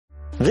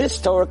This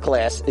Torah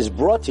class is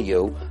brought to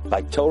you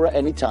by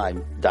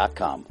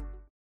TorahAnytime.com.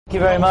 Thank you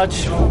very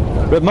much,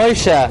 Reb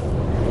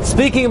Moshe.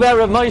 Speaking about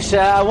Reb Moshe,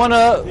 I want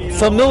to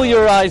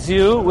familiarize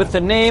you with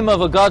the name of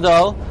a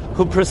gadol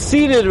who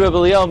preceded Reb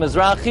Eliyahu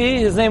Mizrahi.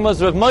 His name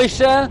was Reb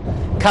Moshe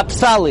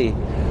Kapsali.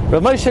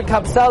 Reb Moshe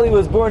Kapsali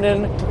was born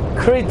in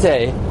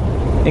Crete,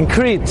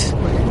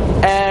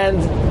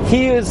 and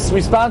he is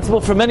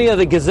responsible for many of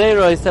the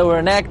gezeros that were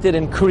enacted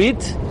in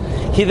Crete.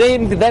 He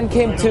then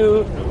came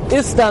to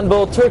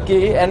Istanbul,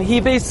 Turkey, and he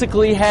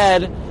basically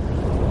had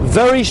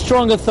very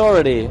strong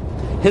authority.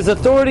 His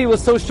authority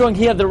was so strong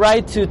he had the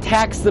right to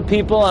tax the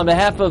people on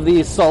behalf of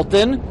the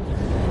Sultan,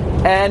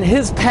 and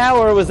his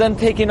power was then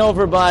taken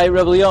over by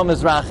Reb Eliyahu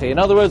Mizrahi. In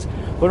other words,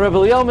 when Reb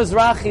Eliyahu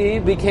Mizrahi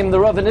became the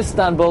Rav in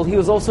Istanbul, he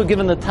was also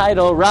given the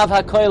title Rav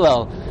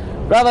HaKoilel.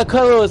 Rav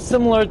HaKoilel is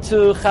similar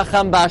to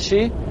Chacham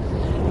Bashi,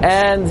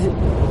 and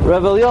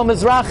Reb Eliyahu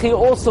Mizrahi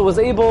also was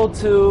able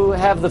to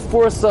have the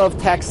force of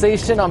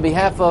taxation on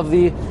behalf of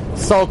the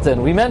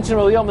Sultan. We mentioned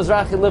Reb Eliyahu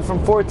Mizrahi lived from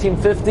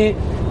 1450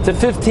 to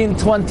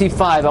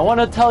 1525. I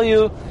want to tell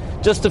you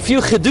just a few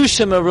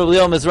chidushim of Reb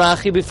Eliyahu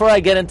Mizrahi before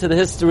I get into the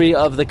history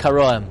of the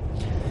Karoim.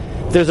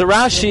 There's a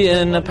Rashi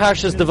in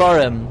Parshas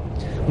Devarim.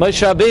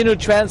 Moshe Rabbeinu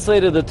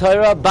translated the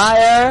Torah,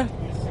 Ba'er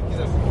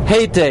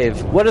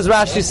Heitev. What does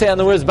Rashi say on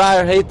the words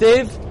Ba'er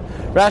Heitev?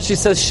 Rashi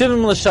says,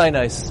 Shivim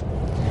L'Shainos.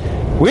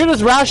 Where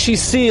does Rashi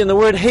see in the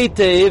word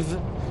Heitev,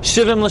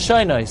 Shivim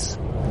L'Shainos?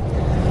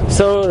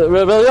 So,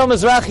 Reb Eliyahu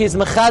Mizrahi is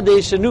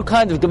Mechadesh, a new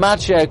kind of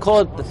Gematria. I call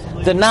it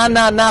the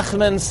Nana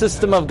Nachman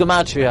system of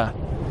Gematria.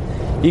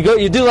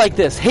 You do like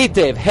this,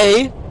 Heitev,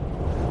 Hey,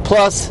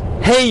 plus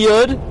Hey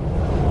Yud,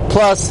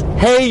 plus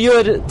Hey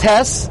Yud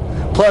Tes,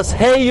 plus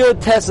Hey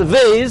Yud Tes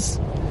Vez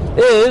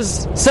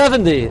is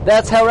 70.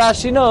 That's how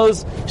Rashi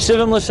knows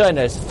Shivim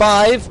L'Shainos.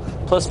 5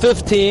 plus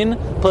 15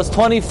 plus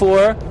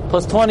 24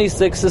 plus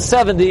 26 is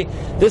 70.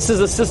 This is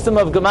a system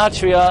of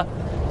Gematria.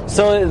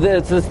 So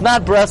it's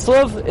not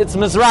Breslov, it's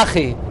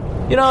Mizrahi.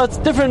 You know, it's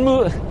different.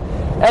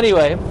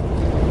 Anyway,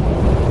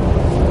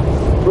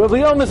 Reb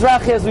Eliyahu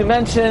Mizrahi, as we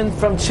mentioned,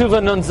 from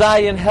Tshuva Nun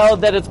Zayin,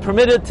 held that it's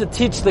permitted to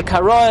teach the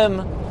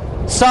Karoim,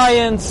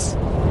 science,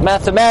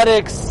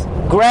 mathematics,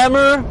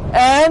 grammar,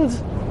 and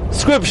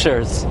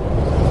scriptures.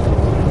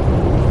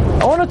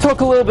 I want to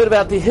talk a little bit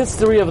about the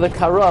history of the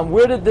Karoim.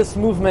 Where did this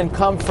movement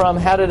come from?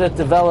 How did it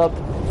develop?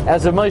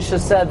 As Rav Moshe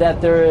said,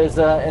 that there is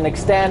an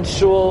extant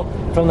shul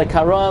from the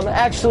Karoim.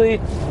 Actually,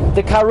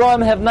 the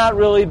Karoim have not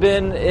really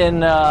been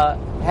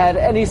had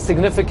any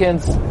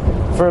significance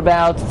for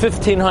about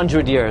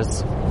 1,500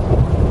 years.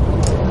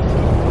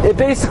 It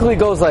basically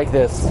goes like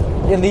this.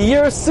 In the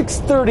year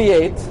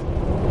 638,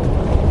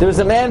 there's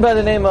a man by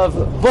the name of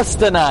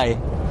Bustanai.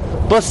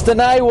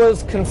 Bustanai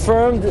was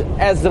confirmed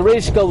as the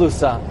Reish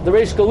Galusa. The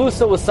Reish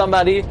Galusa was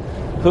somebody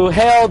who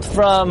hailed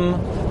from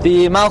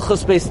the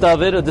Malchus Beis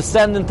David, a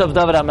descendant of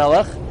David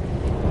HaMelech,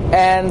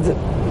 and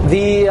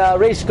the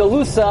Reish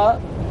Galusa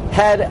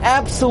had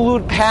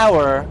absolute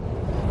power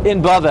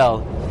in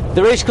Bavel.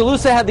 The Reish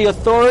Galusa had the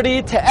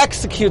authority to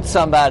execute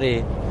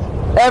somebody.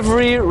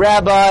 Every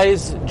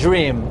rabbi's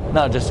dream.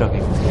 No, just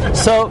joking.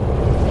 So,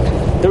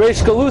 the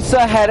Reish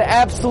Galusa had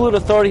absolute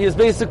authority. He was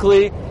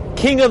basically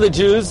king of the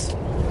Jews,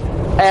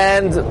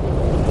 and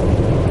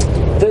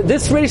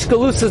this Reish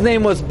Galusa's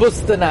name was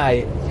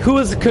Bustanai.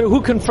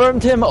 Who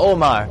confirmed him?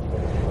 Omar.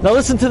 Now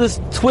listen to this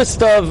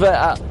twist of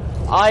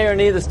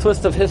irony, this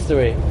twist of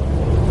history.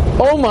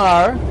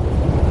 Omar,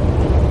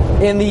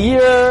 in the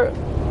year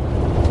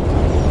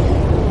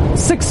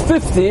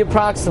 650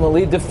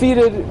 approximately,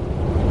 defeated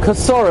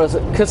Kasoros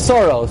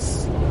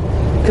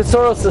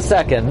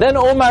II. Then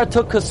Omar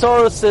took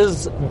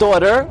Kasoros'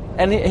 daughter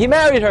and he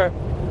married her.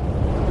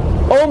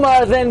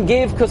 Omar then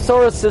gave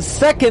Kasoros'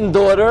 second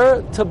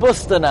daughter to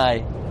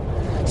Bustanai.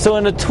 So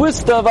in a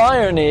twist of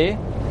irony,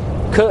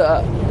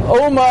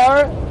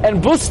 Omar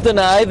and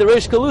Bustanai, the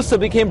Reish Galusa,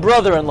 became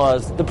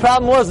brother-in-laws. The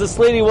problem was this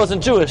lady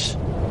wasn't Jewish.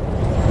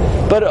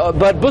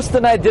 But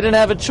Bustanai didn't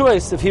have a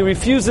choice. If he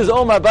refuses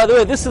Omar, by the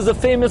way, this is a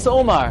famous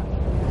Omar.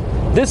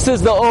 This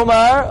is the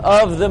Omar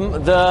of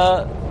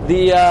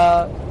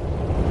the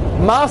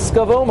Mosque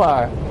of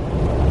Omar,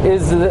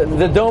 is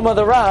the Dome of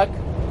the Rock.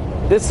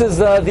 This is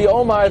the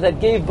Omar that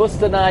gave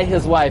Bustanai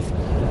his wife.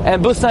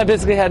 And Bustanai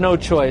basically had no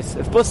choice.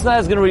 If Bustanai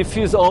is going to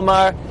refuse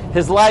Omar,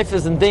 his life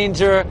is in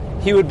danger,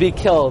 he would be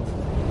killed.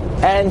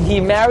 And he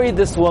married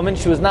this woman.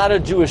 She was not a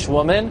Jewish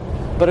woman,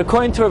 but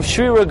according to Rav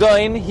Shri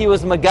Ragoin, he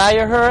was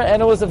Magaya her,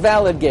 and it was a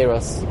valid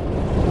Geros.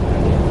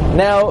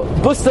 Now,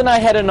 Bustanai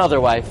had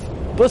another wife.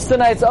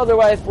 Bustanai's other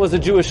wife was a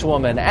Jewish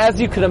woman. As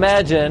you can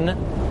imagine,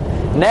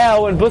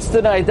 now when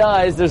Bustanai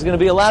dies, there's going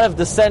to be a lot of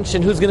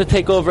dissension. Who's going to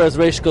take over as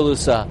Reish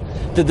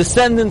Galusa? The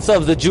descendants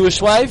of the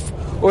Jewish wife,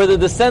 or the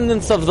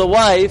descendants of the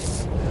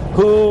wife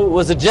who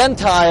was a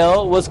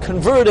Gentile, was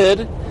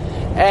converted,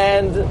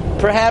 and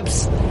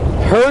perhaps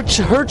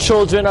her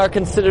children are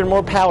considered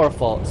more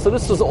powerful. So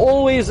this was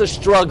always a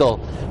struggle.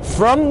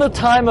 From the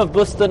time of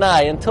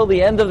Bustanai until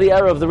the end of the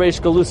era of the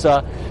Reish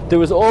Galusa, there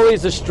was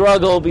always a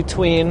struggle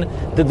between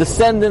the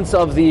descendants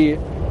of the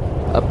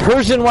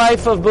Persian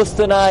wife of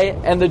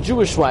Bustanai and the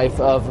Jewish wife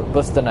of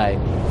Bustanai.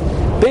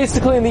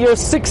 Basically, in the year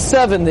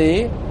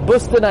 670,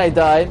 Bustanai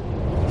died.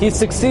 He's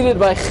succeeded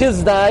by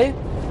Chizdai.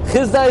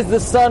 Chizdai is the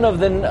son of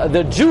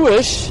the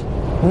Jewish,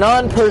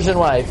 non-Persian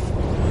wife.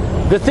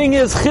 The thing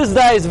is,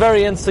 Chizdai is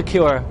very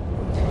insecure.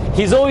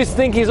 He's always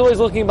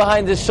looking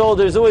behind his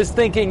shoulders, always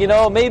thinking,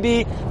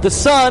 maybe the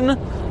son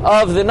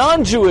of the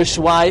non-Jewish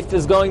wife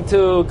is going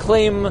to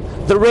claim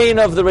the reign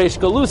of the Reish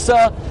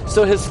Galusa.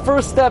 So his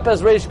first step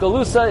as Reish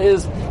Galusa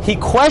is he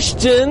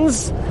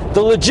questions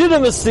the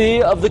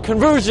legitimacy of the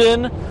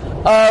conversion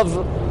of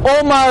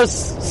Omar's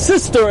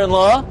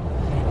sister-in-law,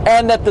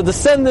 and that the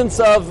descendants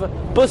of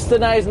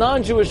Bustanai's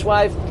non-Jewish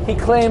wife, he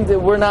claimed that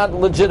were not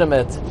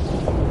legitimate.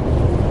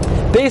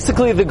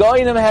 Basically, the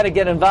Goinim had to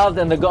get involved,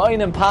 and the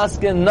Goinim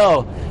paskin,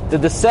 no, the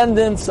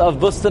descendants of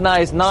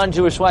Bustanai's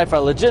non-Jewish wife are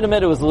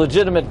legitimate. It was a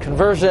legitimate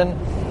conversion.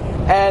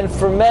 And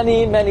for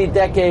many, many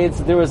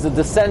decades, there was a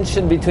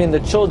dissension between the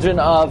children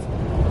of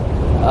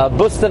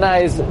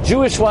Bustanai's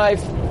Jewish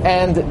wife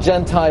and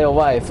Gentile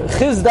wife.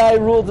 Chizdai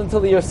ruled until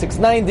the year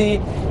 690.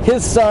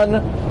 His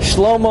son,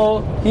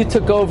 Shlomo, he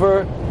took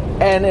over.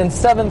 And in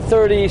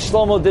 730,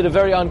 Shlomo did a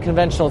very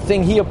unconventional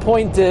thing. He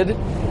appointed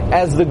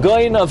as the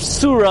Goyin of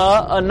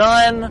Surah, a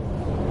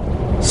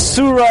non-Surah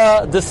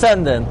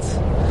descendant.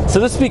 So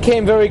this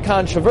became very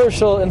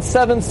controversial. In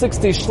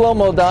 760,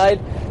 Shlomo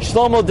died.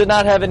 Shlomo did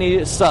not have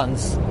any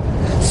sons.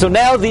 So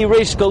now the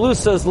Reish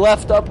Galusa is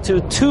left up to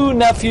two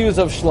nephews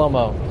of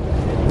Shlomo.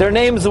 Their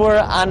names were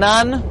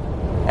Anan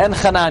and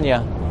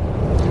Hananya.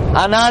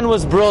 Anan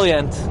was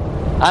brilliant.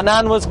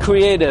 Anan was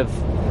creative.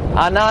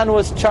 Anan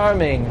was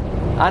charming.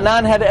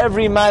 Anan had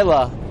every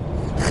maila.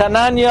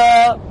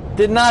 Hananya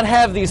did not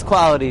have these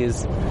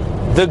qualities.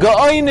 The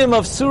Go'inim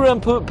of Surah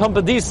and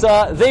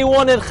Pampadisa, they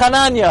wanted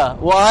Hananya.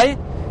 Why?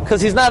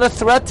 Because he's not a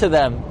threat to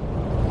them.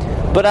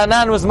 But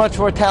Anan was much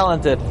more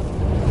talented.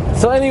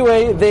 So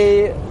anyway,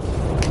 they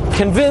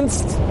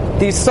convinced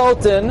the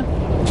Sultan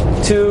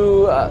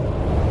to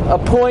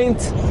appoint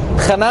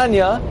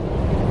Hananya,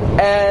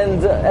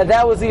 and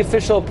that was the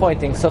official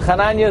appointing. So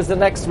Hananya is the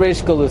next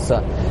Reish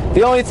Galusa.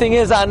 The only thing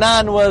is,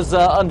 Anan was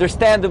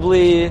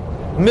understandably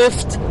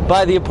miffed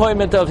by the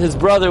appointment of his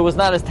brother, was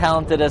not as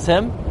talented as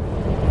him,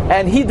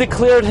 and he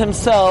declared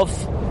himself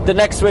the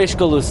next Reish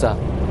Galusa.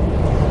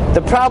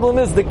 The problem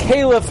is the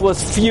Caliph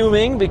was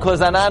fuming because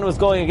Anan was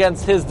going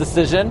against his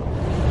decision.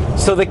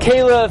 So the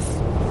Caliph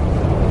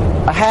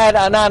had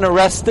Anan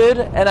arrested,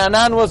 and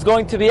Anan was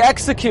going to be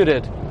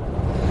executed.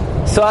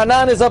 So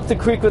Anan is up the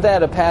creek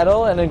without a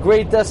paddle, and in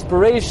great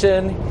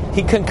desperation,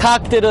 he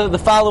concocted the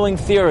following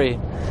theory.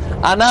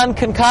 Anan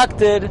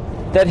concocted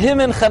that him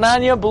and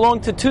Hananya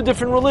belong to two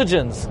different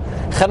religions.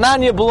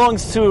 Hananya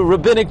belongs to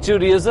Rabbinic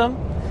Judaism,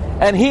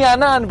 and he,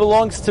 Anan,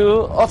 belongs to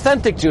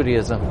authentic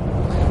Judaism.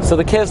 So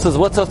the Caliph says,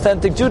 what's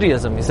authentic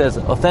Judaism? He says,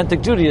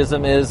 authentic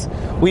Judaism is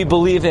we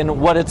believe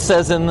in what it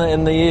says in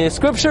the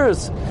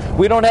scriptures.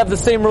 We don't have the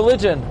same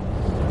religion.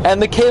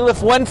 And the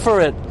Caliph went for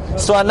it.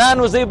 So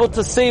Anan was able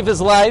to save his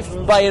life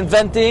by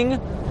inventing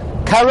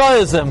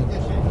Karaism.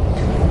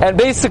 And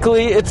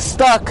basically it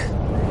stuck.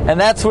 And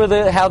that's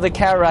where how the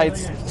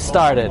Karaites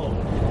started.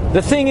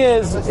 The thing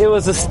is, it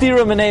was a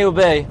stira minei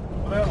ubei.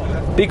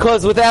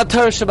 Because without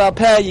Torah Shabbat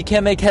Peh, you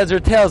can't make heads or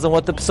tails on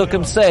what the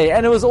Psukim say.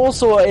 And it was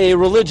also a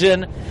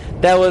religion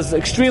that was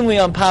extremely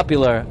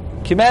unpopular.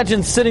 Can you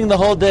imagine sitting the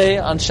whole day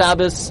on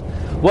Shabbos?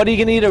 What are you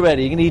going to eat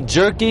already? You're going to eat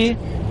jerky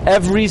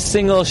every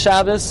single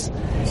Shabbos?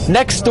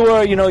 Next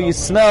door, you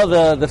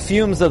smell the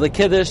fumes of the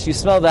Kiddush, you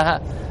smell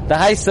the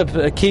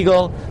Haisa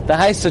Kegel, the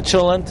Haisa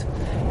Chulant.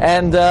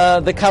 And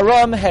the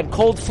Karam had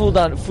cold food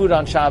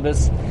on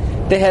Shabbos.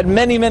 They had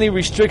many, many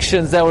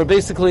restrictions that were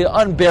basically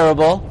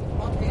unbearable.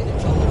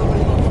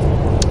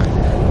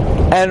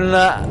 And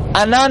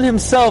Anan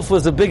himself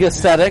was a big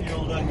ascetic.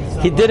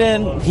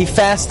 He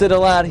fasted a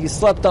lot, he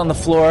slept on the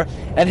floor,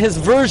 and his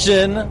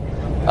version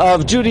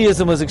of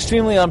Judaism was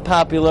extremely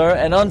unpopular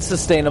and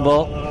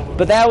unsustainable,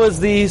 but that was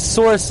the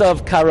source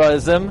of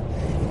Karaism.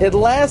 It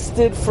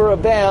lasted for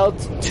about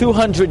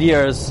 200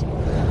 years,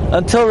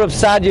 until Reb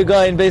Sadia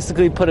Gaon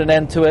basically put an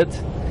end to it.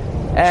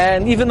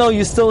 And even though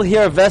you still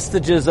hear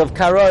vestiges of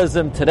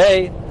Karaism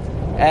today,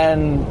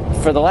 and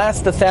for the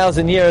last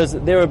 1,000 years,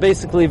 they were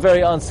basically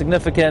very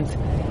insignificant,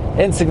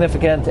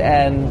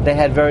 and they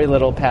had very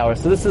little power.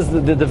 So this is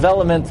the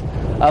development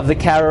of the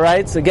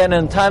Karaites. Again,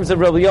 in times of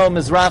Rabbi Yoel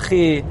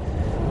Mizrahi,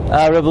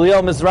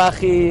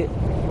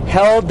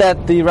 held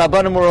that the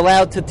Rabbanim were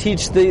allowed to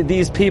teach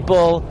these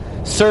people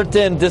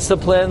certain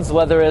disciplines,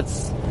 whether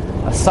it's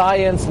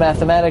science,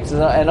 mathematics,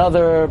 and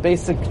other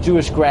basic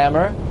Jewish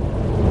grammar.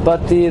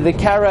 But the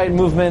Karaite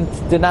movement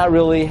did not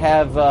really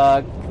have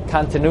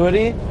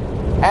continuity,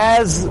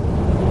 as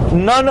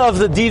none of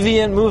the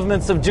deviant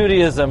movements of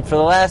Judaism for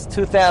the last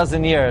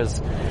 2,000 years.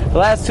 The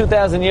last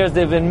 2,000 years,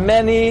 there have been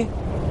many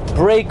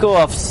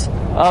break-offs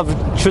of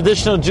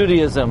traditional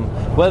Judaism,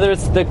 whether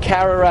it's the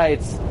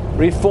Karaites,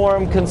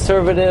 Reform,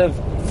 Conservative,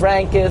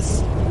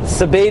 Frankists,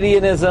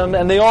 Sabbatianism,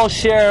 and they all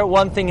share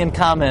one thing in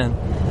common,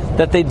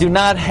 that they do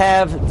not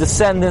have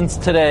descendants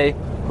today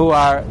who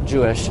are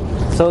Jewish.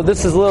 So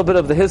this is a little bit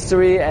of the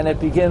history, and it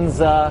begins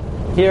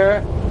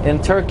here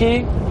in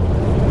Turkey,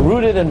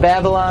 rooted in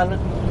Babylon.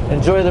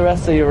 Enjoy the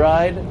rest of your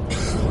ride,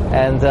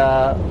 and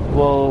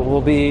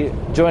we'll be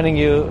joining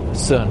you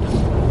soon.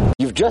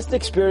 You've just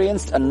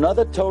experienced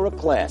another Torah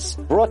class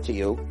brought to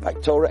you by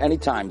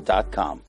TorahAnytime.com.